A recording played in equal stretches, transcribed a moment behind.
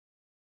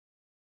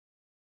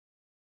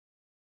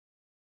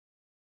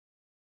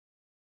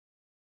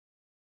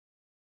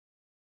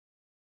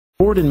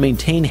support and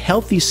maintain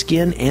healthy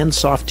skin and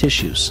soft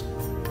tissues.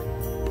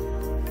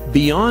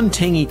 Beyond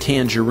Tangy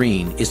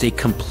Tangerine is a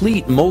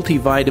complete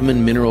multivitamin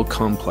mineral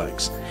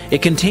complex.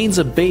 It contains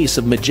a base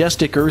of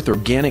Majestic Earth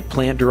organic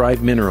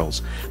plant-derived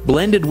minerals,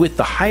 blended with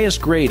the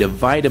highest grade of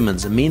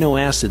vitamins,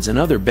 amino acids, and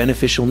other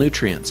beneficial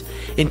nutrients,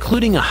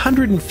 including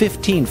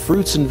 115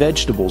 fruits and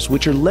vegetables,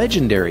 which are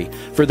legendary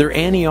for their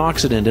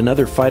antioxidant and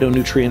other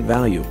phytonutrient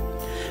value.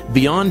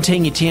 Beyond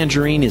Tangy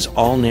Tangerine is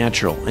all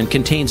natural and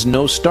contains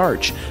no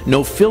starch,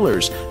 no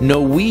fillers,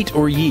 no wheat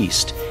or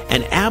yeast,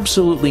 and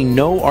absolutely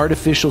no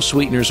artificial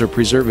sweeteners or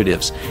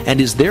preservatives, and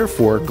is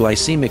therefore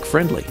glycemic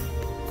friendly.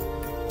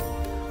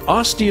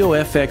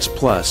 OsteoFX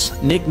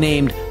Plus,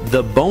 nicknamed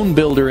the Bone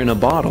Builder in a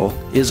Bottle,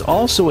 is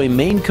also a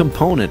main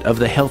component of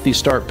the Healthy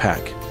Start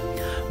Pack.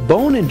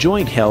 Bone and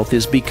joint health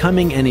is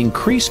becoming an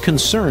increased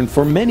concern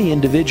for many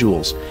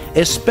individuals,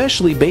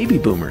 especially baby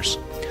boomers.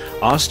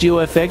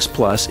 OsteoFX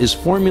Plus is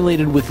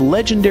formulated with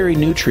legendary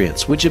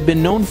nutrients which have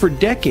been known for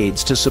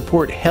decades to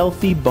support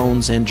healthy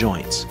bones and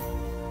joints.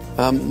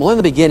 Well, in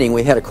the beginning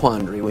we had a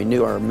quandary. We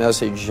knew our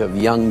message of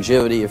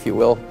longevity, if you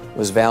will,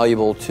 was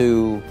valuable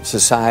to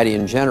society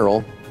in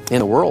general, in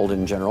the world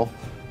in general.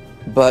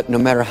 But no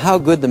matter how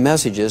good the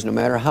message is, no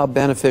matter how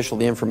beneficial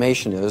the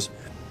information is,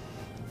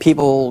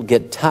 people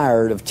get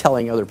tired of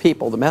telling other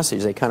people the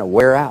message. They kind of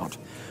wear out.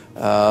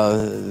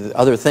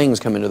 Other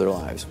things come into their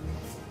lives.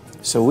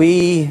 So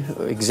we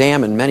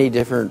examined many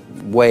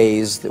different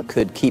ways that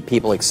could keep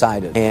people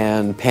excited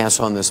and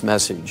pass on this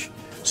message.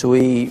 So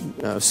we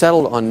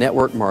settled on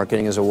network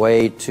marketing as a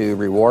way to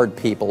reward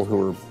people who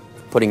were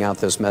putting out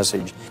this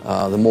message.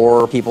 The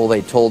more people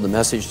they told the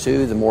message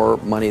to, the more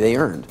money they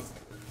earned.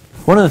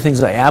 One of the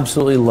things I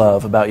absolutely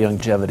love about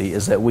longevity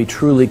is that we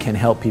truly can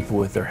help people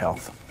with their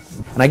health.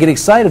 And I get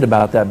excited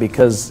about that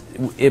because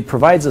it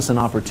provides us an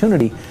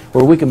opportunity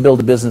where we can build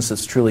a business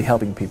that's truly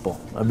helping people.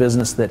 A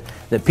business that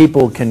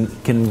people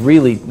can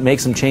really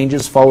make some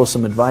changes, follow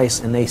some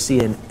advice, and they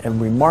see a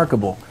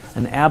remarkable,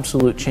 an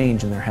absolute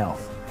change in their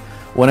health.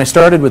 When I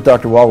started with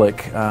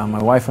DrWallach,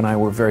 my wife and I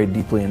were very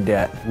deeply in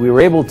debt. We were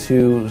able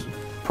to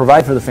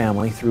provide for the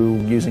family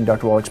through using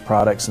DrWallach's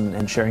products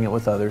and sharing it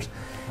with others.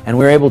 And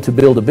we were able to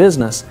build a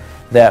business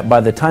that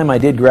by the time I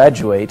did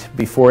graduate,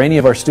 before any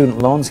of our student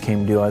loans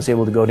came due, I was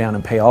able to go down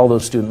and pay all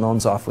those student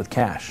loans off with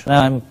cash.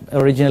 I'm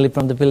originally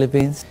from the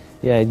Philippines.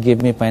 Yeah, it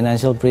gave me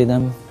financial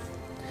freedom.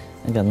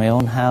 I got my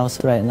own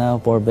house right now,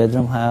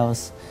 4-bedroom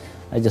house.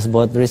 I just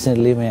bought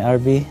recently my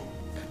RV.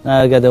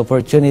 Now I got the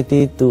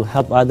opportunity to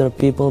help other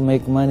people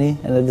make money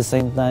and at the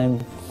same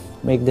time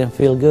make them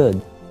feel good.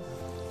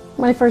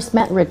 When I first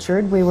met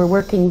Richard, we were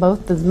working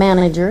both as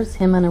managers,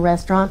 him in a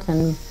restaurant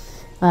and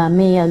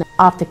me in an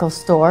optical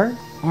store,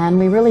 and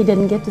we really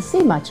didn't get to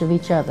see much of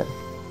each other.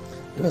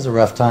 It was a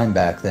rough time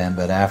back then,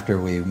 but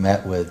after we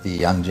met with the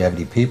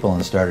longevity people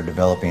and started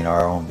developing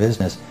our own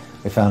business,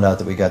 we found out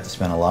that we got to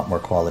spend a lot more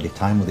quality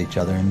time with each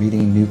other and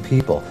meeting new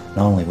people,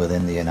 not only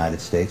within the United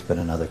States, but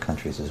in other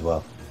countries as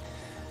well.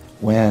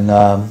 When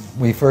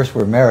we first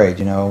were married,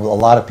 you know, a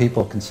lot of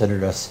people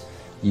considered us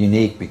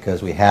unique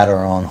because we had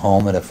our own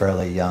home at a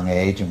fairly young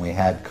age and we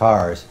had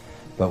cars,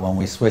 but when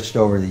we switched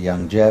over to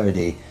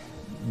longevity,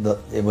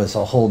 it was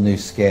a whole new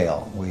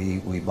scale.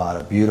 We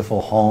bought a beautiful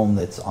home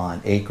that's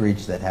on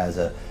acreage that has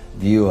a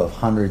view of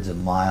hundreds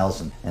of miles,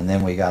 and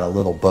then we got a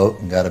little boat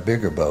and got a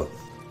bigger boat.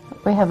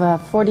 We have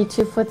a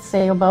 42-foot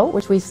sailboat,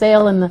 which we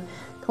sail in the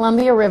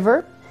Columbia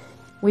River.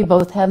 We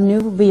both have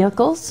new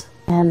vehicles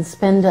and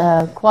spend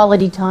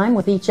quality time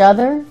with each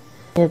other.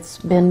 It's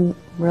been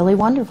really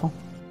wonderful.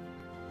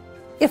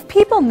 If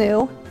people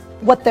knew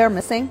what they're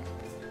missing,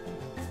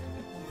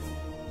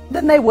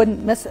 then they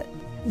wouldn't miss it.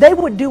 They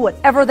would do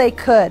whatever they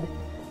could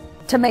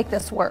to make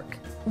this work,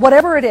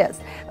 whatever it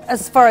is.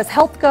 As far as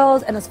health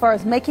goes and as far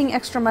as making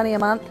extra money a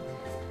month,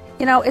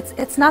 you know,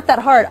 it's not that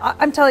hard.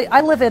 I'm telling you,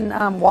 I live in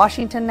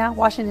Washington now,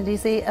 Washington,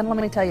 D.C., and let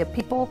me tell you,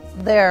 people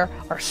there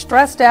are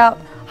stressed out,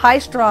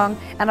 high-strung,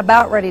 and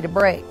about ready to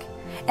break.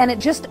 And it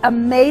just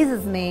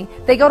amazes me.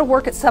 They go to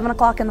work at 7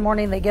 o'clock in the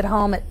morning, they get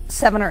home at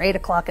 7 or 8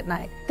 o'clock at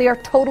night. They are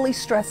totally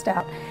stressed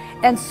out.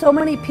 And so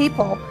many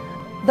people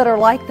that are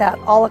like that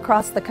all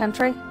across the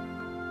country,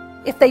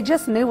 if they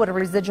just knew what a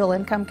residual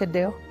income could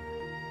do,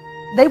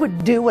 they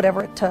would do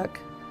whatever it took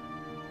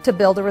to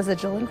build a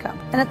residual income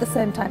and at the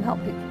same time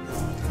help people.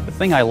 The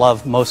thing I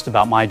love most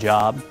about my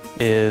job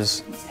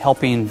is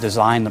helping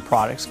design the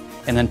products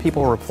and then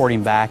people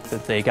reporting back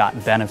that they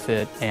got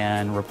benefit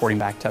and reporting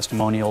back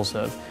testimonials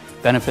of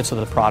benefits of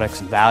the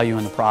products and value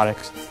in the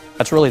products.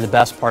 That's really the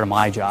best part of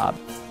my job.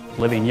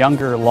 Living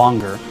younger,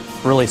 longer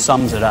really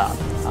sums it up.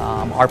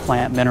 Our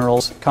plant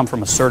minerals come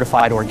from a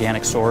certified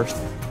organic source.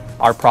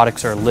 Our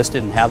products are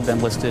listed and have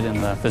been listed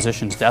in the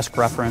physician's desk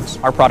reference.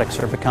 Our products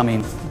are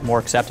becoming more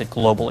accepted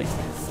globally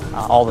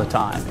all the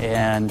time,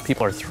 and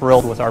people are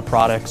thrilled with our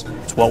products.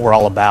 It's what we're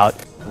all about.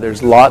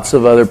 There's lots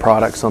of other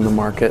products on the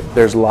market.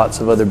 There's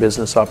lots of other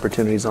business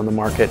opportunities on the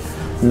market.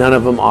 None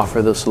of them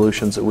offer the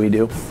solutions that we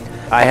do.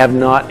 I have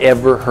not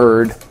ever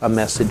heard a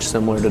message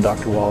similar to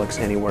DrWallach's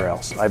anywhere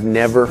else. I've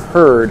never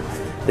heard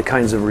the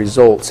kinds of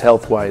results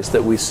health-wise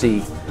that we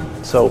see.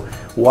 So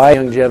why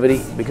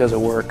longevity? Because it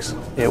works.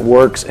 It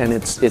works, and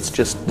it's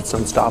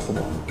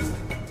unstoppable.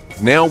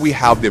 Now we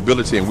have the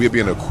ability and we're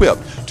being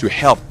equipped to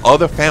help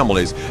other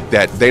families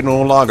that they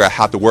no longer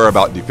have to worry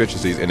about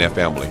deficiencies in their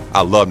family.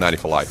 I love 90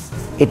 for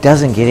Life. It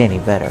doesn't get any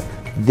better.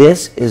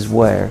 This is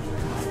where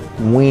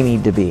we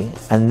need to be,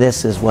 and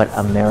this is what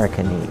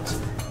America needs.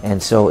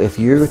 And so if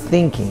you're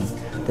thinking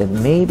that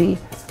maybe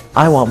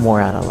I want more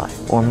out of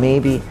life, or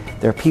maybe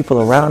there are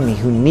people around me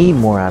who need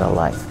more out of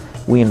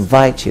life, we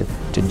invite you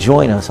to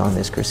join us on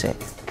this crusade,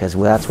 because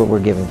that's what we're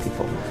giving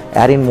people.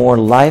 Adding more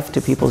life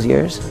to people's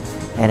years,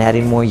 and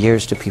adding more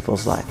years to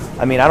people's life.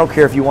 I mean, I don't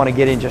care if you want to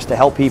get in just to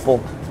help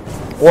people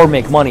or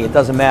make money, it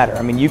doesn't matter.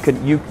 I mean,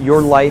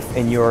 your life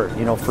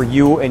and for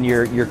you and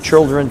your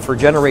children for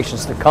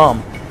generations to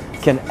come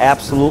can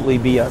absolutely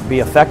be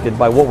affected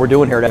by what we're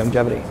doing here at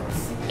Longevity.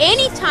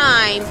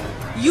 Anytime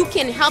you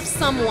can help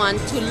someone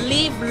to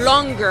live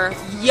longer,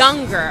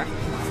 younger,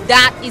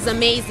 that is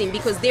amazing,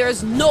 because there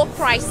is no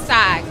price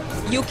tag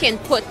you can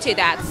put to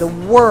that. The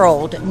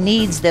world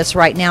needs this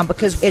right now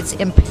because it's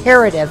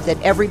imperative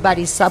that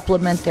everybody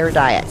supplement their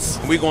diets.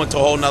 We're going to a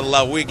whole nother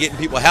level. We're getting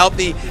people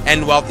healthy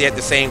and wealthy at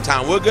the same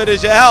time. We're good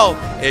as your health.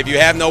 If you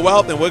have no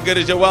wealth, then we're good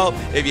as your wealth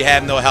if you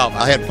have no health.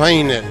 I had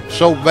pain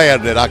so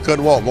bad that I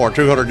couldn't walk more than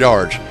 200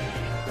 yards.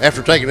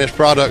 After taking this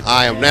product,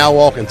 I am now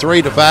walking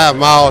 3 to 5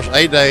 miles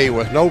a day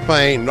with no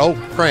pain, no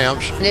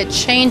cramps. It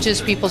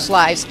changes people's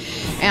lives,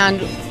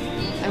 and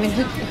I mean,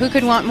 who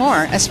could want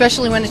more,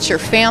 especially when it's your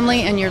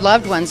family and your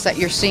loved ones that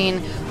you're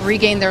seeing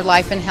regain their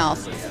life and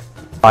health.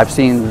 I've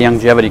seen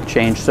longevity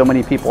change so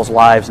many people's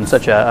lives in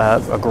such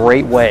a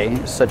great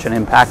way, such an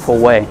impactful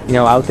way. You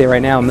know, out there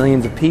right now,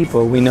 millions of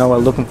people we know are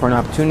looking for an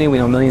opportunity. We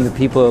know millions of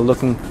people are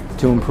looking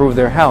to improve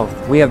their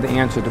health. We have the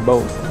answer to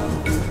both.